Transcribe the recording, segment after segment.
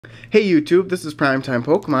Hey YouTube, this is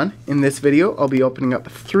PrimetimePokemon. In this video, I'll be opening up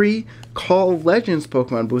 3 Call of Legends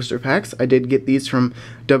Pokemon booster packs. I did get these from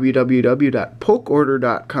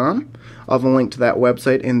www.pokeorder.com. I'll have a link to that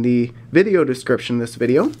website in the video description of this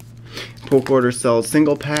video. PokeOrder sells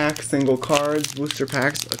single packs, single cards, booster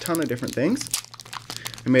packs, a ton of different things.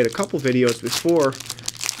 I made a couple videos before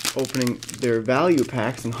opening their value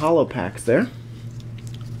packs and holo packs there.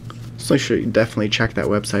 So you should definitely check that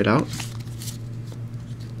website out.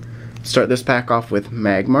 Start this pack off with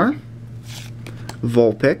Magmar,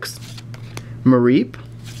 Vulpix, Mareep,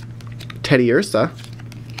 Teddiursa,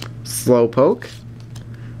 Slowpoke,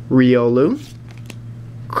 Riolu,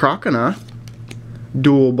 Croconaw,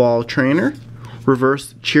 Dual Ball Trainer,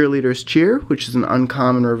 Reverse Cheerleader's Cheer, which is an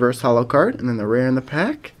uncommon reverse holo card, and then the rare in the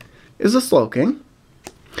pack is a Slowking.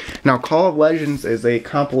 Now, Call of Legends is a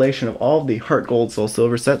compilation of all of the Heart Gold Soul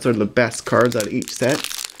Silver sets, or the best cards out of each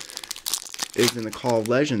set is in the Call of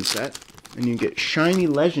Legends set, and you get Shiny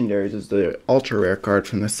Legendaries as the ultra rare card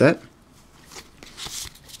from the set.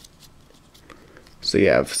 So you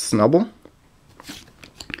have Snubble,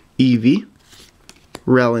 Eevee,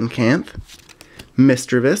 Relincanth,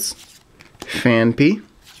 Misdreavus, Phanpy,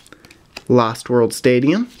 Lost World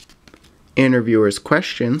Stadium, Interviewer's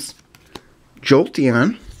Questions,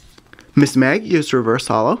 Jolteon, Miss Magia's Reverse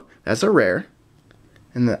Holo, that's a rare,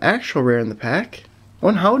 and the actual rare in the pack,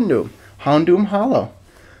 Houndoom Holo.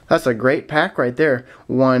 That's a great pack right there.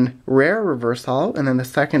 One rare reverse holo, and then the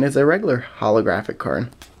second is a regular holographic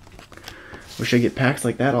card. Wish I get packs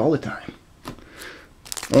like that all the time.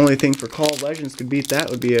 Only thing for Call of Legends could beat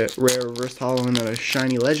that would be a rare reverse holo and then a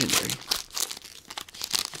shiny legendary.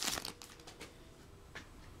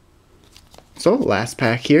 So, last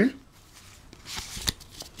pack here.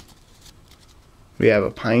 We have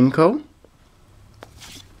a Pineco,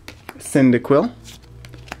 Cyndaquil,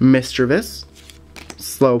 Misdreavus,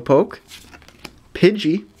 Slowpoke,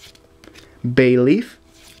 Pidgey, Bayleaf,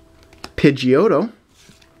 Pidgeotto,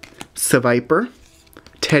 Seviper,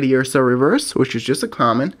 Teddiursa Reverse, which is just a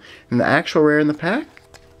common, and the actual rare in the pack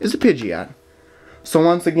is a Pidgeot. So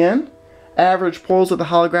once again, average pulls with the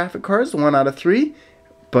holographic cards, 1 out of 3,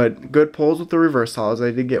 but good pulls with the reverse holos. I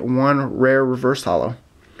did get 1 rare reverse holo.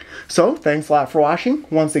 So, thanks a lot for watching.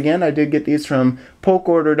 Once again, I did get these from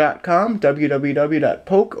PokeOrder.com,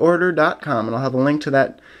 www.pokeorder.com, and I'll have a link to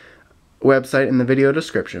that website in the video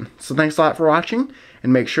description. So thanks a lot for watching,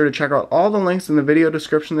 and make sure to check out all the links in the video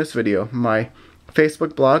description of this video, my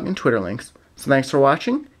Facebook blog and Twitter links. So thanks for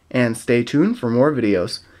watching, and stay tuned for more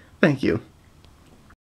videos. Thank you.